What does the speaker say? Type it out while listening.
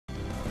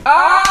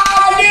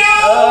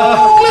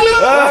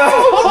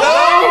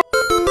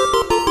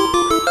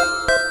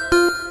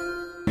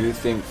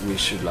think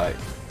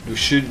we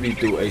should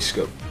do a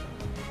scope.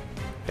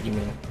 What do you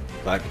mean?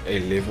 Like a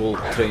level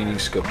training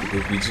scope,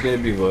 because we're just gonna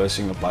be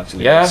versing a bunch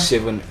of Yeah.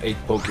 7, 8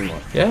 Pokemon.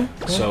 Yeah.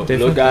 So definitely.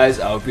 look guys,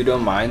 I hope you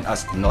don't mind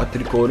us not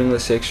recording the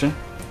section.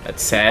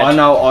 That's sad. On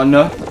our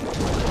honor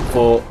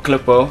for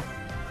Clippo,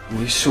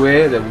 we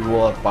swear that we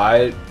will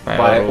abide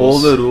by all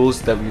the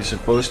rules that we're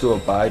supposed to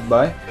abide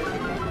by.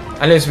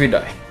 Unless we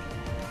die.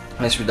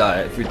 Unless we die.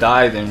 If we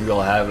die, then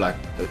we'll have like,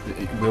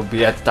 we'll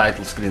be at the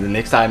title screen. The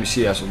next time you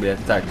see us, we'll be at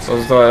the title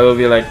screen. So it will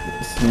be like,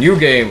 new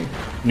game.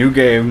 New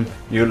game,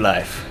 new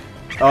life.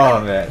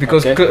 Oh man.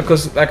 Because okay.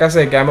 like I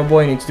said, Gamma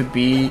Boy needs to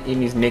be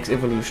in his next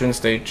evolution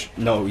stage.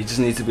 No, he just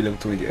needs to be level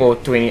 28. Or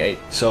 28.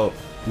 So,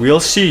 we'll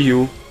see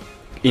you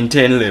in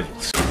 10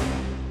 levels.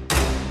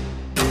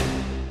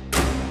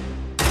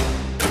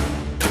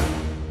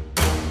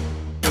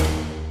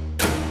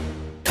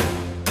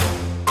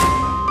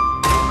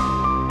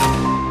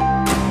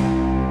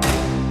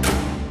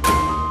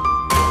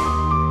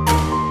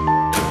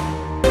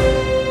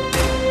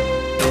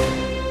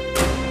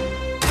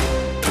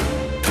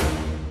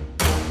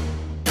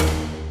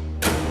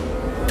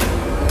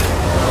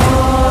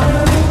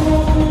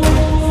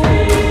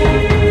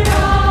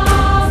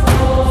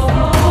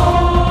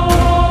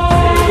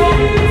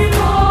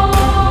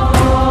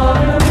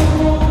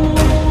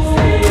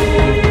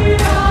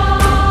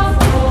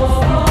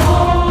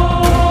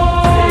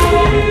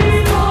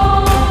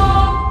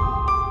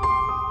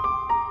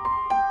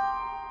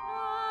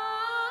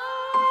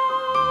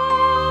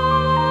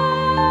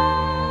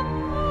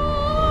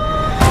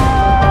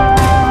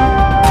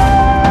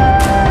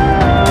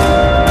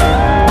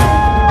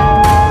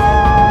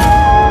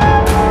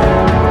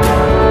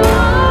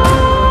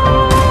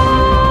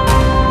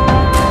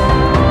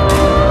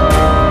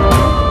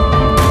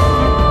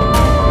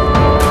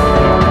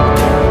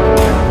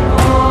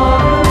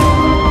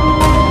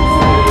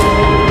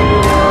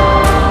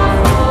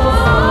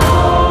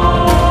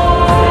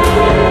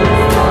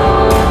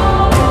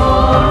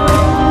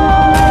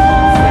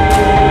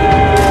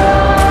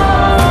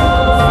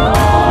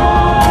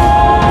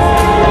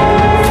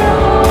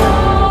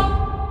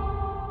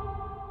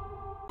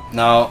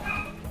 Now,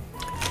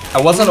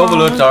 I wasn't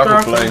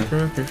OverlordOtaku playing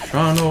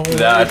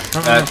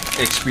that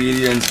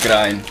experience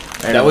grind.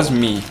 That was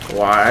me.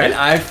 Why? And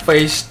I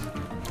faced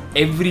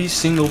every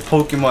single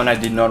Pokemon I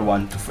did not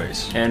want to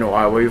face. And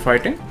why were you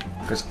fighting?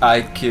 Because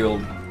I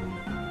killed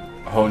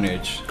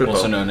Honedge, Clippo.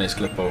 also known as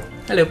Clippo.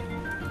 Hello.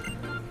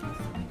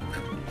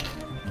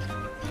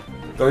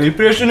 The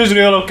impression is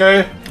real,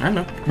 okay? I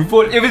know. We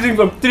fought everything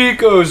from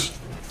Tricos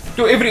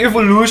to every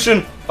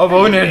evolution of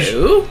Honedge.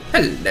 Hello.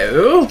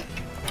 Hello.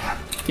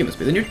 You must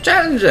be the new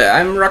challenger.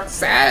 I'm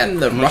Roxanne,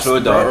 the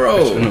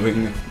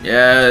Rostboro.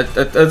 Yeah,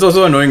 it's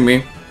also annoying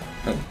me.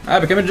 I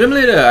became a gym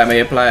leader. I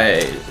may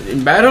apply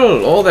in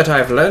battle all that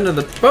I've learned in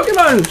the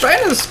Pokemon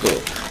Trainer School.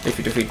 If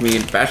you defeat me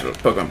in battle,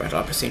 Pokemon battle,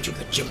 I'll present you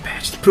with a gym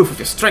badge, the proof of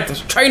your strength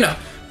as a trainer.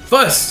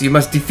 First, you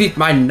must defeat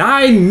my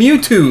 9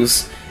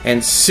 Mewtwo's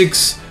and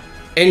 6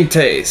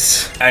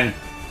 Entei. And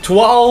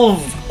 12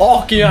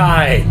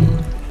 Okei.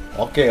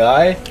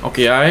 Okei?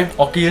 Okay,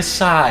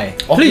 Okiasai.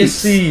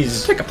 Please,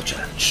 Okiaseas. take up the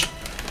challenge.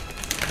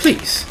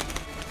 Please.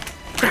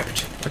 Grab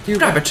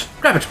it.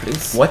 Grab it,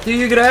 please. What are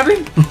you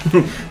grabbing?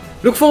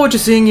 Look forward to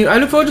seeing you. I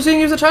look forward to seeing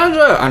you as a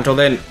challenger. Until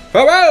then,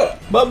 farewell.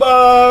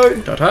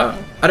 Bye-bye. Ta-ta.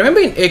 I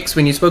remember in X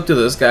when you spoke to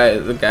this guy,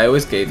 the guy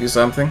always gave you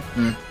something.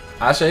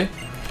 I say,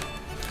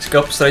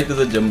 skip straight to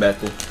the gym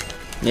battle.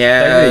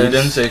 Yeah. Like the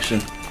hidden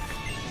section.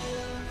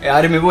 Yeah,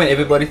 I remember when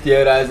everybody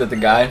theorized that the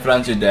guy in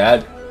front's your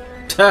dad.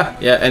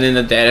 Yeah, and then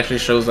the dad actually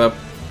shows up.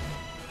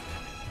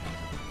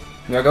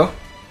 You wanna go?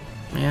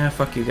 Yeah,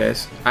 fuck you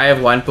guys. I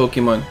have 1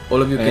 Pokemon.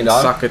 All of you can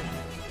done? suck it.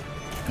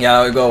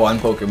 Yeah, we got 1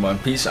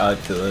 Pokemon. Peace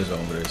out to those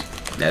hombres.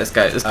 Yeah, this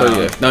guy. Let's go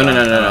to you. No.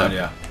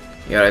 Yeah.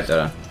 You're right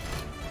there.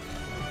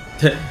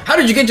 How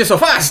did you get here so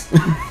fast?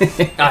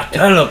 I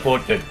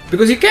teleported.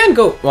 Because you can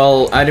go.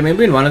 Well, I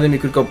remember in one of them you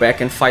could go back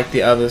and fight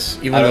the others,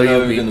 even I though don't know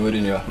you if we can do it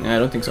in here. Yeah, I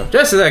don't think so.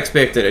 Just as I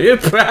expected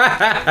it.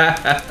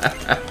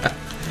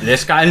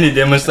 Let's kindly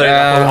demonstrate.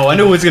 I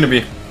wonder who it's gonna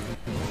be.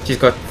 She's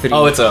got 3.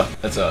 Oh, it's a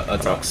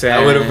Roxanne.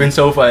 That would have been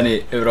so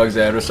funny if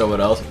Roxanne was someone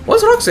else.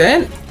 Was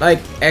Roxanne like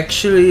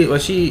actually?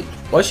 Was she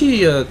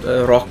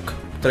a rock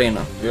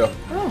trainer? Yeah.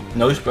 Oh.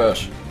 No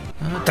spurs.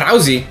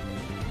 Drowsy.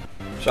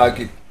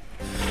 Psychic.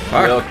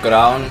 Fuck. Well,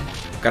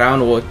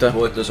 Groundwater.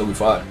 water, so we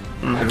fire.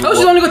 Oh,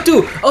 she's only got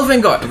 2. Oh,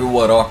 thank God. If we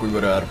were rock, we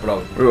would have had a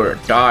problem. We would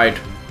have died.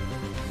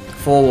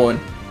 4-1.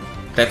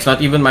 That's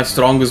not even my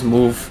strongest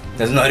move.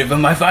 That's not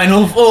even my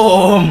final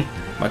form.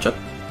 Match up.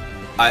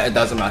 It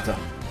doesn't matter.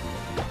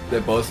 They're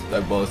both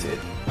hit.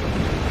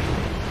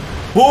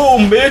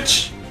 Boom,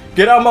 bitch!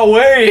 Get out of my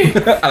way!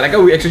 I like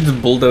how we actually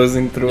just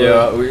bulldozing through.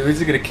 Yeah, we're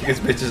just gonna kick this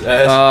bitch's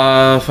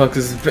ass. Fuck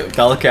this.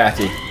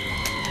 Calcatty.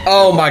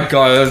 Oh my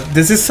God,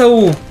 this is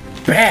so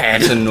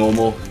bad. It's a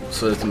normal,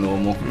 so it's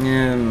normal.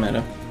 Yeah,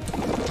 matter.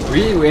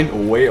 We went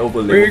way over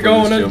level. We're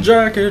gonna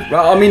jack it.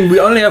 Well, I mean, we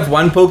only have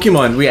 1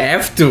 Pokemon. We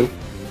have to.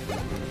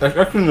 There's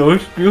actually no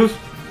excuse.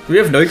 We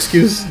have no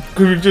excuse.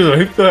 Could we just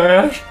hit the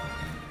ass?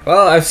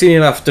 Well, I've seen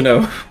enough to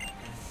know.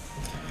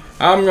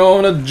 I'm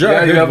gonna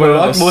jack it where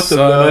the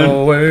sun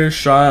always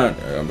shine.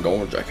 I'm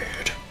gonna jack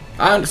it.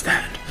 I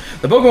understand.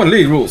 The Pokemon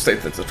League rules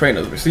state that the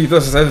trainers receive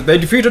this as they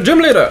defeat a gym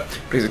leader.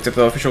 Please accept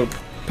the official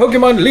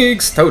Pokemon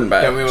League's totem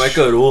badge. Can we make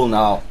a rule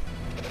now?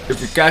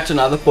 If you catch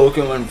another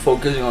Pokemon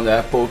focusing on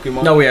that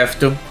Pokemon... No, we have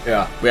to.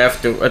 Yeah. We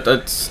have to.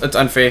 It's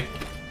unfair.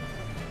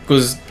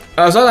 Because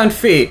it's not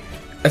unfair,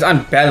 it's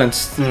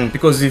unbalanced.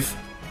 Because if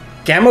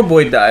Gamma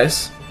Boy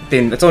dies,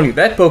 then it's only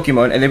that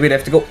Pokemon, and then we'd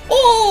have to go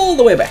all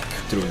the way back.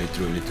 Truly.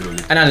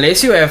 And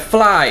unless you have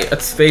Fly,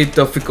 it's very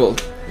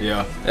difficult.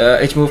 Yeah.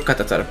 Each move cut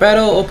outside of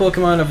battle, or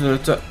Pokemon of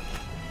the...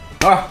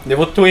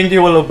 level 20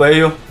 will obey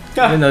you.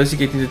 You know, you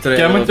get into the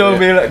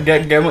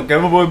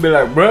Gamma Boy be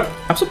like, bruh.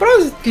 I'm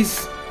surprised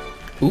he's...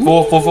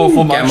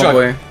 For Gamma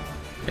Boy.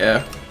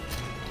 Yeah.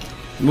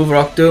 Move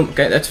Rock Tomb.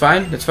 Okay, that's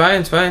fine. It's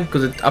fine.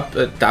 Because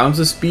it downs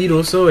the speed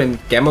also, and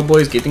Gamma Boy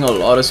is getting a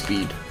lot of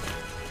speed.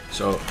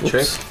 So,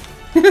 check.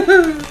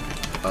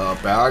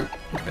 Bag.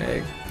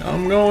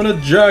 I'm gonna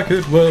jack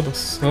it where the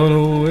sun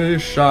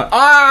always shines.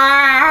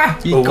 Ah!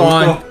 He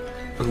gone.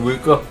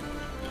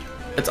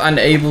 It's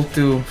unable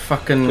to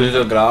fucking... To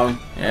the ground.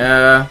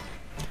 Yeah.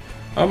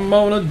 I'm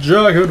gonna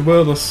jack it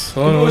where the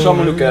sun always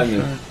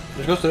shines.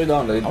 Just go straight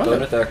down,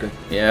 don't attack it.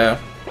 Yeah.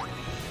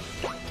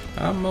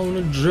 I'm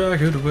gonna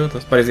jack it with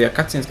us. But is there a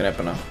cutscene's gonna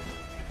happen now?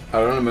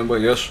 I don't remember,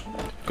 yes.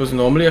 Because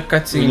normally a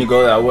cutscene... When you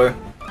go that way.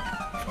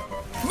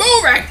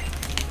 Moving!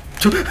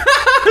 Look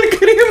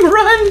at him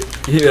run!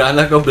 He ran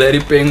like a bloody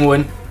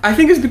penguin. I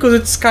think it's because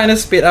it's kind of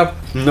sped up.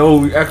 No,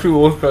 we actually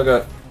walked like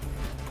that.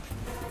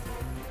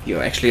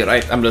 You're actually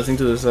right. I'm listening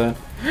to this.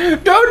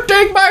 Don't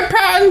take my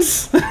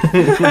pants! Don't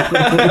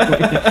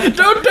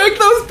take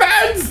those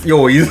pants!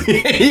 Yo,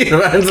 he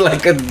runs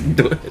like a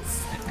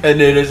doos. And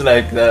then it's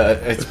like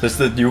it's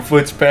Mr.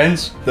 Newfoot's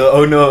pants, the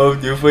owner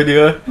of Newfoot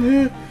here.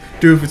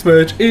 Doofus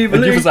merch, evil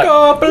like,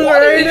 what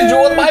did you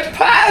do with my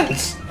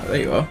pants? Oh,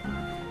 there you are.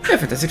 Yeah,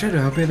 fantastic, try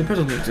to help me in the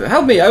puzzle.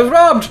 Help me, I was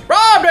robbed!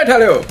 Robbed, I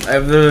tell you! I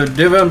have the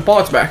Divine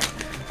parts back.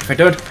 If I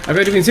don't, I'm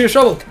going to be in serious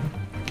trouble.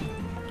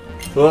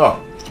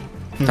 Oh.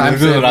 Time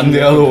to run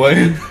the other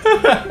way.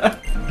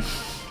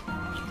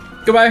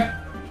 Goodbye.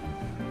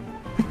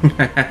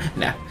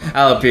 Nah,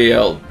 I'll be you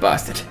old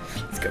bastard.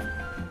 Let's go.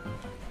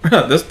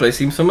 This place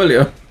seems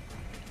familiar.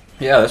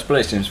 Yeah, this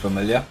place seems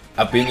familiar.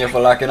 I've been here for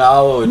like an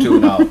hour or two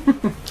now.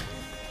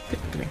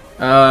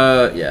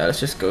 Yeah, let's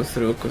just go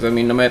through, because I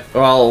mean, no matter,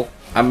 well,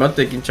 I'm not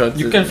taking chances.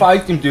 You can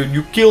fight him, dude.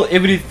 You kill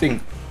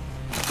everything.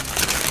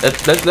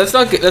 Let's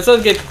not get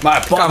my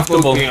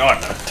comfortable.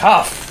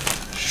 Tough.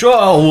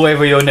 Sure,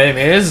 whoever your name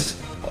is.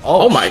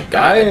 Oh my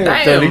god,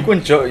 damn.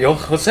 Delinquent yo,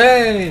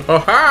 Jose. Oh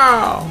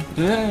how?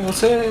 Yeah,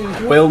 Jose.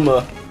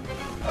 Wilma.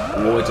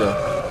 Water.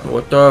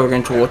 Water, we're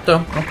going to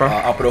water. Okay.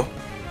 Apro.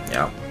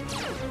 Yeah.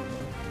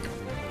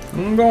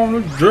 I'm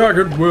gonna drag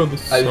it with the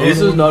sun.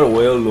 This is not a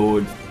whale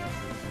lord.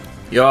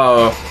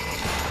 Yo,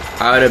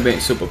 I would have been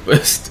super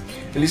pissed.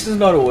 At least it's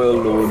not a whale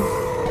lord.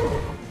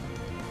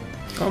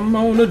 I'm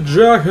on a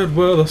jacket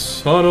where the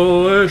sun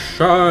always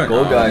shines.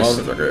 Go guys.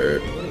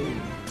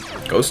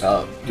 Ghost?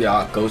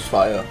 Yeah, ghost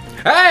fire.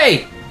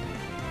 Hey!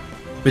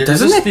 But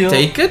doesn't it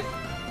take it?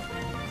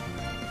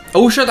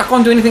 Oh shit, I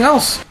can't do anything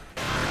else.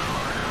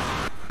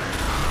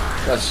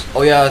 Yes.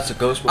 Oh yeah, it's a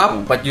ghost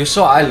Pokemon. But you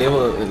saw eye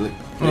level it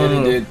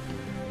really did.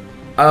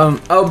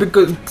 Oh,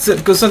 because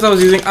since I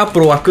was using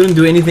Upro, I couldn't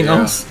do anything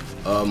else.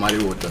 Muddy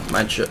water.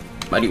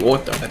 Muddy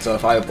water. That's a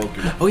fire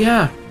Pokemon. Oh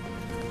yeah.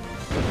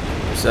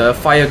 It's a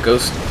fire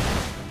ghost.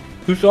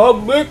 Who's so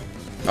big?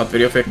 Not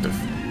very effective.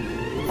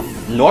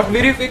 Not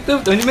very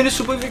effective? Don't you mean it's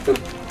super effective?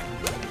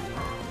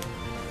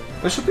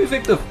 It's super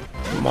effective.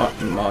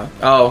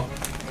 Oh,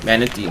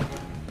 Manatee.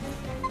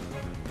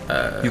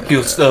 You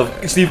killed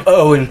Steve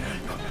Owen.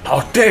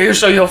 How dare you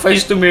show your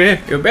face to me?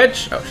 You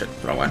bitch. Oh shit,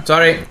 wrong one.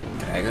 Sorry.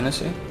 Dragon, I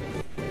say.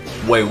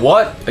 Wait,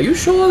 what? Are you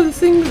sure the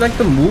thing, like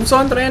the moves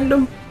aren't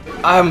random?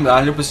 I'm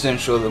 100%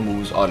 sure the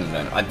moves aren't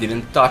random. I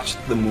didn't touch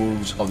the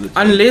moves of the team.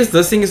 Unless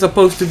this thing is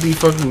supposed to be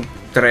fucking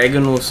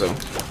dragon also.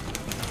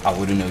 I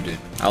wouldn't know, dude.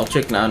 I'll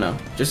check now.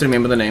 Just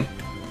remember the name.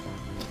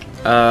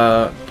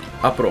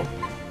 Upro.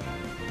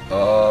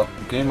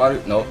 Can you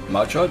Mario? No,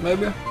 Machot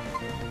maybe?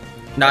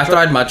 Nah, I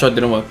tried Machot,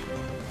 didn't work.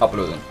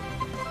 Upro then.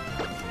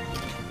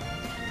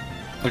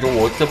 Like a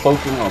water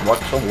Pokemon,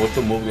 what's a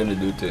water move gonna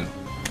do to him?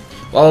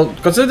 Well,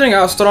 considering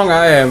how strong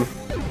I am,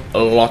 a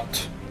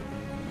lot.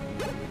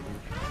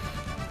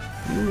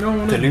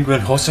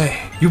 Delinquent Jose.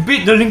 You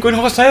beat Delinquent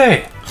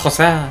Jose!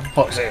 Jose.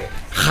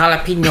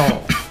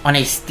 Jalapeno on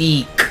a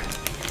stick.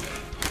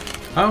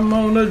 I'm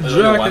on a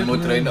jacket. One more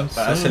train up.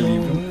 I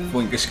leave him.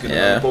 One kiss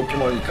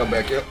Pokemon, you come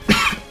back here.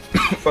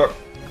 Fuck.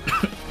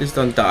 Just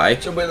don't die.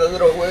 Jump it the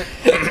wrong way.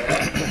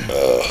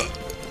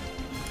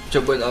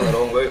 Jump it the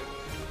wrong way.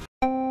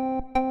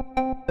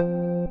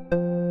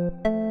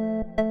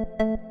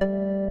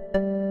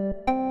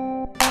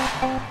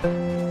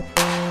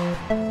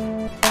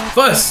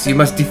 First, you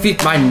must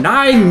defeat my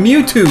 9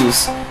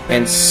 Mewtwo's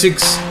and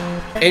 6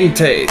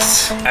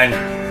 Entei's. And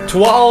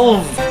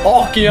 12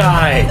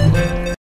 Orchei.